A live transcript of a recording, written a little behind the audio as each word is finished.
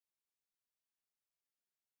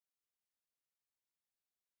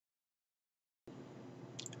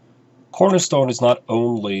Cornerstone is not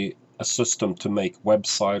only a system to make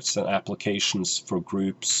websites and applications for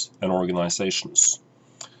groups and organizations.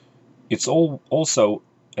 It's also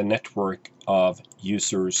a network of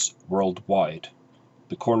users worldwide,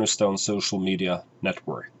 the Cornerstone social media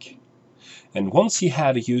network. And once you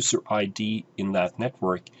have a user ID in that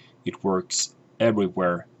network, it works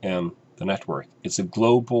everywhere in the network. It's a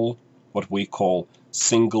global, what we call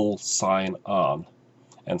single sign-on.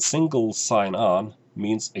 And single sign-on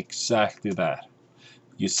means exactly that.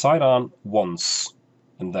 You sign on once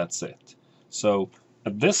and that's it. So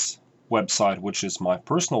at this website, which is my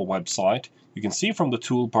personal website, you can see from the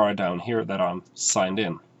toolbar down here that I'm signed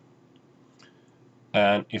in.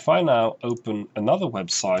 And if I now open another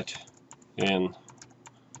website in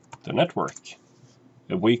the network,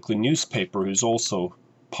 a weekly newspaper who's also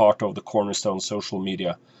part of the Cornerstone social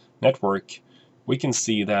media network, we can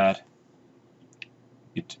see that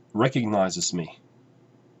it recognizes me.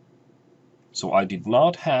 So I did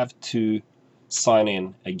not have to sign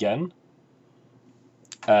in again,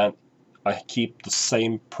 and I keep the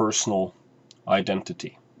same personal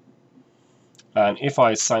identity. And if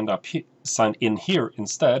I signed in here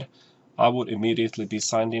instead, I would immediately be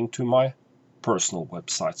signed into my personal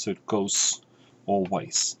website. So it goes all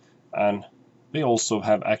ways. And they also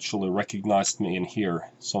have actually recognized me in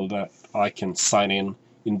here so that I can sign in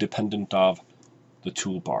independent of the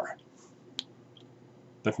toolbar.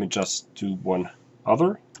 Let me just do one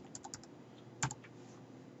other.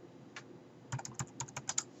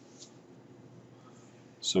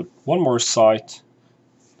 So one more site,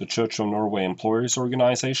 the Church of Norway Employers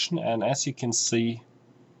Organization, and as you can see,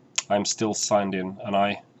 I'm still signed in, and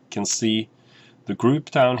I can see the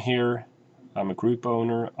group down here. I'm a group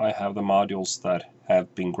owner. I have the modules that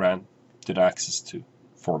have been granted access to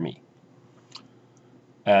for me.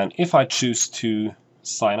 And if I choose to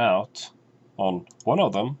sign out on one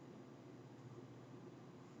of them,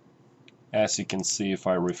 as you can see if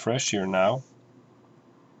I refresh here now,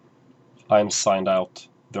 I'm signed out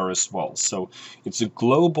there as well. So it's a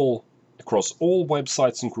global, across all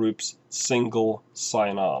websites and groups, single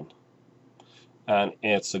sign-on. And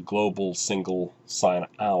it's a global single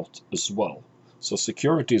sign-out as well. So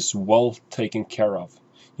security is well taken care of.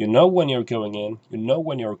 You know when you're going in, you know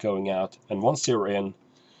when you're going out, and once you're in,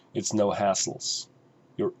 it's no hassles.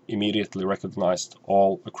 You're immediately recognized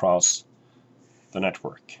all across the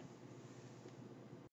network.